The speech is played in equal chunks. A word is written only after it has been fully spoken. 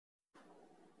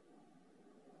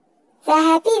The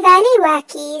Happy Valley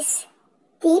Wakeys.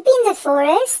 Deep in the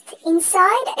forest,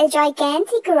 inside a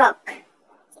gigantic rock,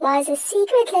 lies a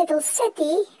secret little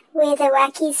city where the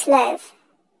Wakeys live.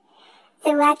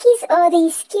 The Wakeys are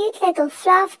these cute little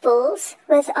fluff balls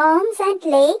with arms and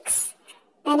legs,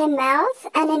 and a mouth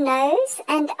and a nose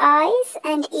and eyes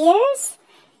and ears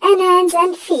and hands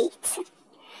and feet.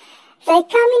 They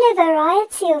come in a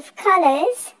variety of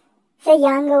colors, the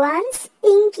younger ones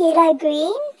pink, yellow,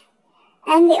 green,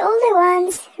 and the older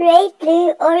ones red,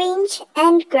 blue, orange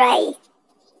and grey.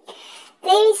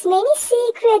 There is many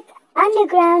secret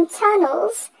underground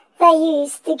tunnels they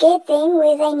use to get them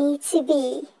where they need to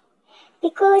be,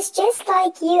 because just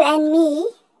like you and me,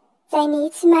 they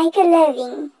need to make a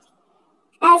living.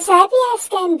 As happy as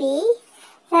can be,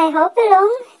 they hop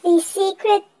along these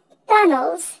secret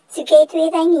tunnels to get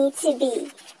where they need to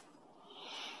be.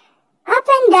 Up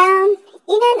and down,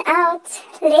 in and out,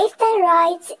 left and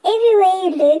right, everywhere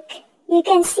you look, you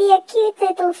can see a cute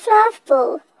little fluff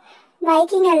ball,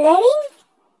 making a living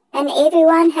and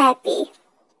everyone happy.